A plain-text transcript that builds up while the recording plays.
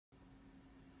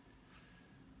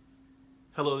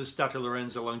Hello, this is Dr.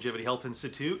 Lewerenz at Longevity Health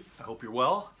Institute. I hope you're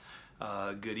well.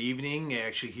 Good evening,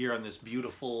 actually here on this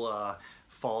beautiful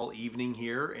fall evening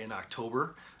here in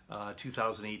October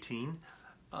 2018.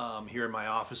 Here in my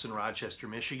office in Rochester,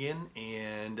 Michigan,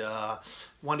 and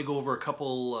wanted to go over a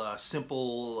couple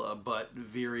simple but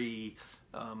very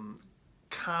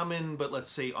common, but let's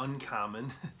say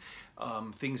uncommon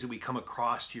things that we come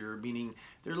across here, meaning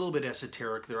they're a little bit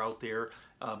esoteric, they're out there,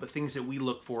 but things that we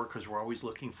look for because we're always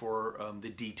looking for the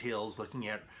details, looking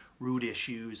at root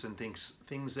issues and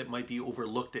things that might be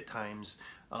overlooked at times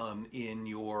in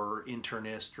your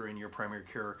internist or in your primary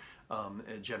care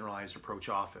generalized approach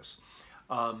office.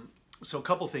 So a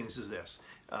couple things is this,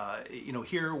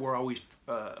 here we're always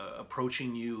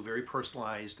approaching you very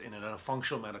personalized and in a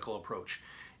functional medical approach.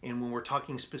 And when we're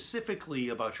talking specifically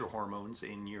about your hormones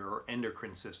in your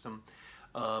endocrine system,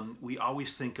 we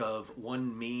always think of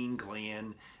one main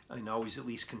gland, and always at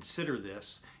least consider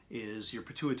this, is your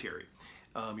pituitary.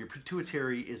 Your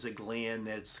pituitary is a gland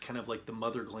that's kind of like the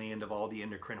mother gland of all the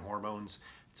endocrine hormones.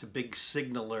 It's a big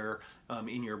signaler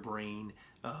in your brain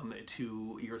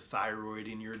to your thyroid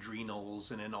and your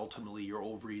adrenals, and then ultimately your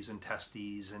ovaries and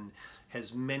testes, and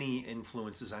has many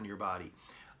influences on your body.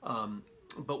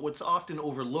 But what's often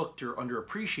overlooked or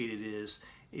underappreciated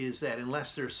is that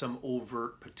unless there's some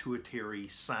overt pituitary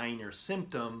sign or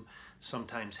symptom,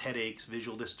 sometimes headaches,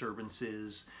 visual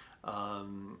disturbances,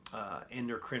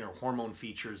 endocrine or hormone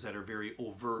features that are very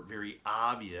overt, very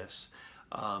obvious,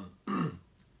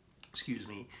 excuse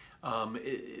me,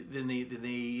 then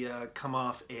they come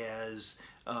off as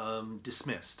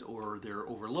dismissed or they're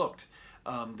overlooked.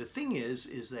 The thing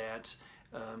is that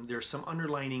there's some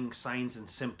underlying signs and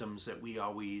symptoms that we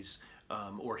always,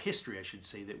 or history I should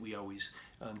say, that we always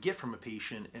get from a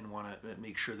patient and want to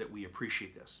make sure that we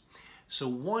appreciate this. So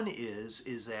one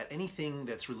is that anything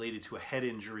that's related to a head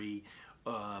injury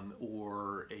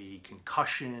or a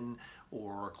concussion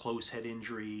or a closed head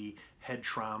injury, head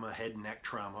trauma, head and neck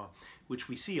trauma, which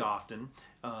we see often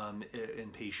in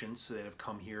patients that have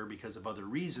come here because of other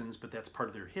reasons, but that's part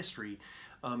of their history.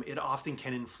 It often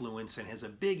can influence and has a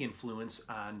big influence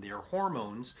on their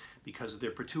hormones because of their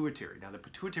pituitary. Now, the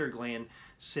pituitary gland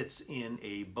sits in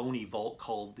a bony vault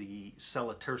called the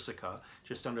sella turcica,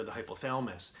 just under the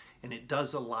hypothalamus, and it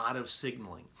does a lot of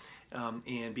signaling.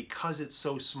 And because it's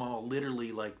so small,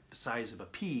 literally like the size of a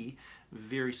pea,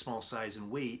 very small size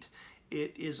and weight,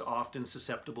 it is often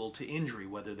susceptible to injury,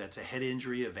 whether that's a head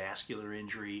injury, a vascular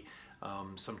injury,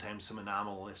 sometimes some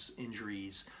anomalous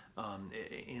injuries.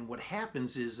 And what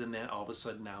happens is, and then all of a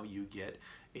sudden now you get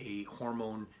a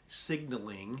hormone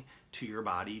signaling to your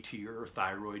body, to your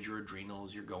thyroid, your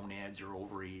adrenals, your gonads, your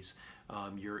ovaries,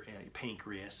 your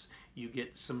pancreas. You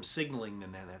get some signaling,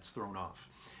 and then that's thrown off.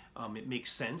 It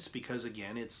makes sense because,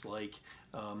 again, it's like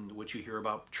what you hear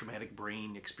about traumatic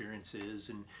brain experiences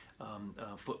and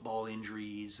football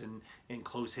injuries and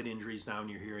closed head injuries now, and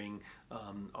you're hearing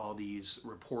all these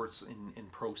reports in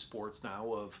pro sports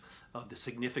now of the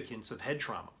significance of head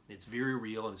trauma. It's very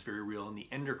real, and it's very real in the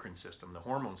endocrine system, the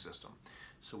hormone system.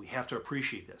 So we have to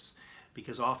appreciate this,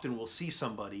 because often we'll see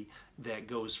somebody that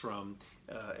goes from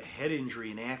a head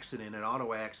injury, an accident, an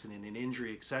auto accident, an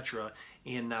injury, etc.,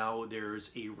 and now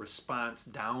there's a response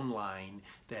downline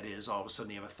that is all of a sudden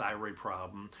they have a thyroid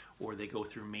problem, or they go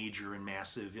through major and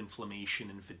massive inflammation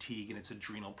and fatigue and it's an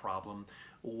adrenal problem,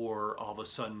 or all of a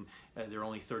sudden they're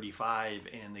only 35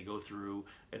 and they go through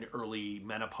an early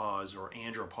menopause or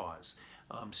andropause.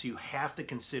 So you have to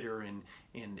consider, and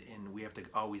we have to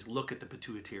always look at the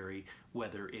pituitary,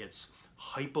 whether it's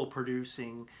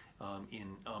hypoproducing,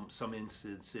 in some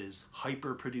instances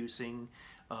hyperproducing,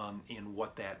 and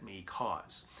what that may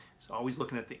cause. So always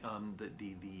looking at the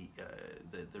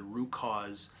root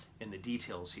cause and the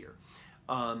details here.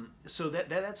 So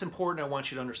that's important. I want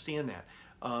you to understand that.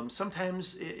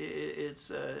 Sometimes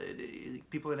it's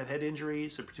people that have head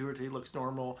injuries, their pituitary looks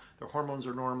normal, their hormones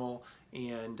are normal,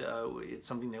 and it's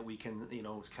something that we can,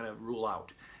 kind of rule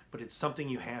out. But it's something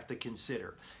you have to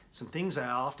consider. Some things I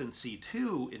often see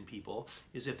too in people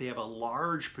is if they have a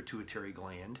large pituitary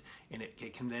gland, and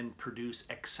it can then produce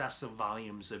excessive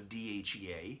volumes of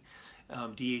DHEA.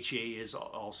 DHEA is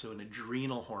also an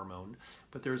adrenal hormone,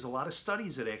 but there's a lot of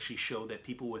studies that actually show that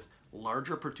people with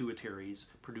larger pituitaries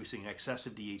producing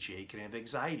excessive DHEA can have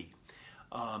anxiety.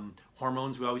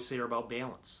 Hormones, we always say, are about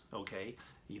balance, okay?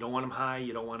 You don't want them high,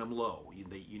 you don't want them low.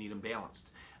 You need them balanced.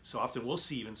 So often we'll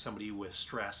see even somebody with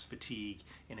stress, fatigue,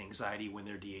 and anxiety when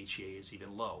their DHEA is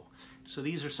even low. So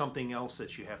these are something else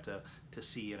that you have to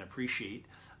see and appreciate.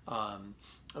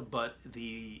 But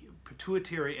the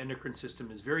pituitary endocrine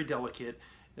system is very delicate.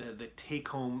 the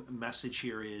take-home message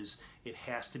here is it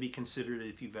has to be considered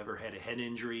if you've ever had a head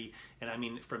injury, and I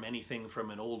mean from anything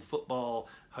from an old football,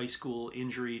 high school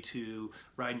injury to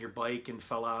riding your bike and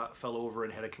fell over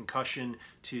and had a concussion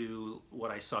to what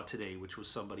I saw today, which was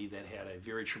somebody that had a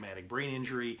very traumatic brain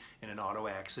injury in an auto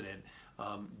accident,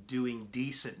 doing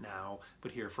decent now,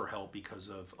 but here for help because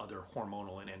of other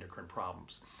hormonal and endocrine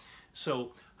problems.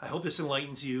 So I hope this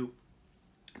enlightens you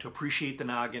to appreciate the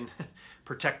noggin,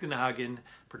 protect the noggin,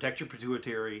 protect your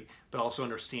pituitary, but also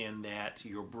understand that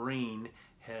your brain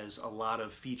has a lot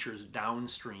of features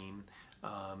downstream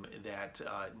that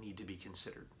need to be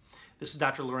considered. This is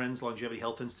Dr. Lewerenz, Longevity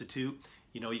Health Institute.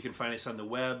 You know, you can find us on the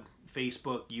web,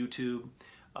 Facebook, YouTube,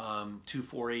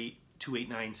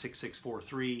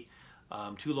 248-289-6643.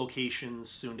 2 locations,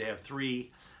 soon to have 3,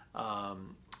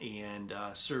 and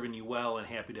serving you well and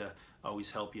happy to always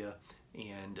help you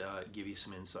and give you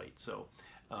some insight. So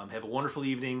have a wonderful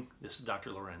evening. This is Dr.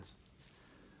 Lewerenz.